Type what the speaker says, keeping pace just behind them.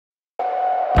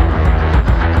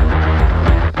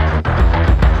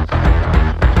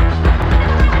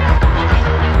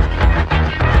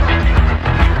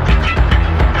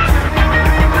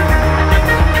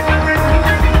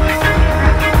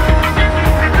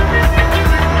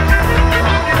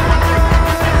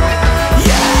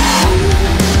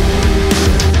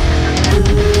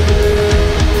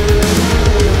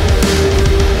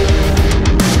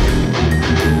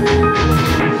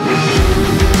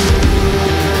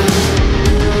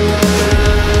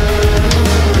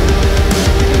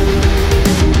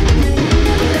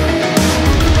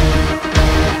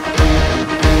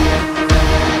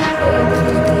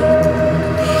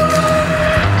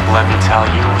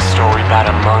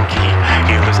monkey.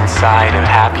 He lives inside a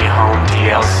happy home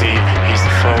DLC. He's the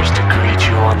first to greet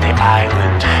you on the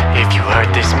island. If you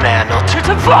hurt this man, I'll turn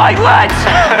to violence.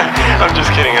 I'm just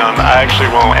kidding, I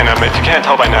actually won't. And if you can't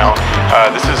tell by now,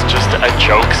 this is just a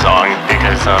joke song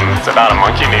because it's about a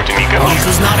monkey named Niko.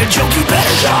 Niko's not a joke, you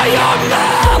better die on the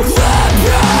race.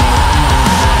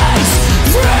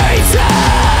 Retake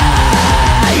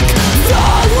the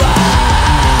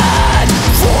land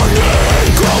for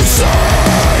Niko's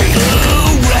sake.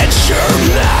 Red shirt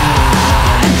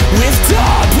man with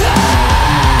top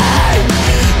pain,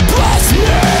 bless me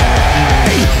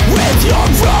with your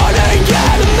running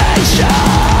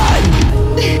animation.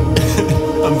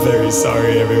 I'm very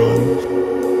sorry, everyone.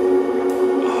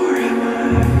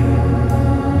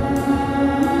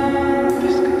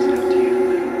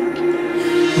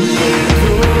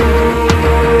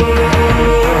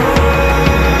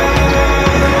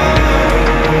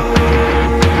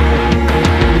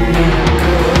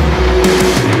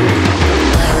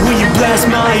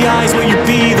 My eyes, will you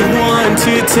be the one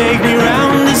to take me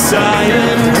round this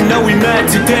island? I know we met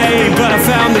today, but I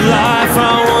found the life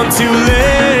I want to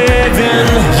live in.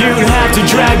 You'd have to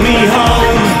drag me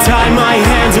home, tie my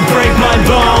hands and break my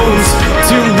bones,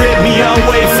 to rip me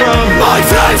away from my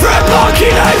favorite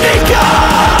monkey named Niko.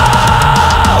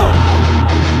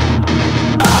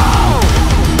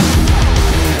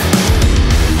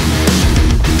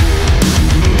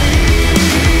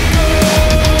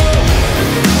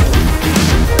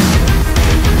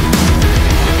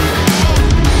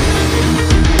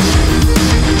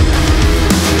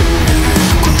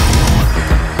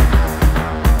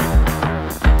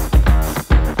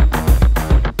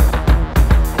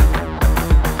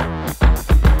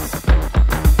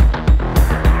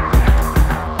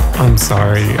 I'm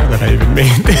sorry that I even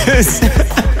made this.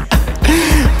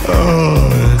 Oh,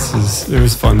 it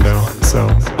was fun though. So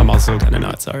I'm also kind of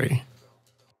not sorry.